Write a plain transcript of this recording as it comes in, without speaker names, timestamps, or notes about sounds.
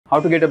How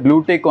to get a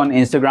blue tick on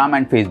Instagram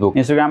and Facebook.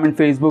 Instagram and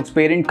Facebook's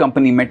parent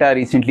company Meta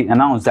recently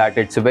announced that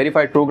its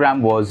verified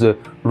program was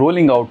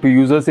rolling out to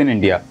users in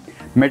India.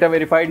 Meta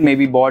Verified may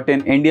be bought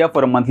in India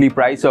for a monthly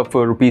price of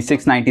rupees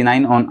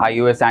 699 on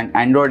iOS and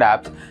Android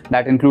apps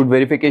that include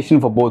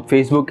verification for both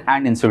Facebook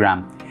and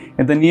Instagram.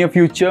 In the near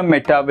future,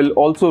 Meta will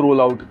also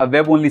roll out a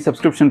web-only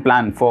subscription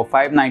plan for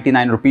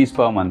 599 rupees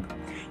per month.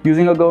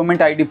 Using a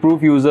government ID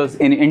proof, users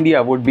in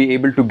India would be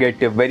able to get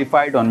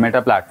verified on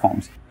Meta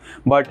platforms.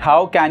 But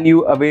how can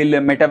you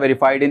avail Meta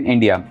Verified in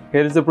India?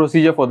 Here is the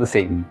procedure for the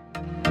same.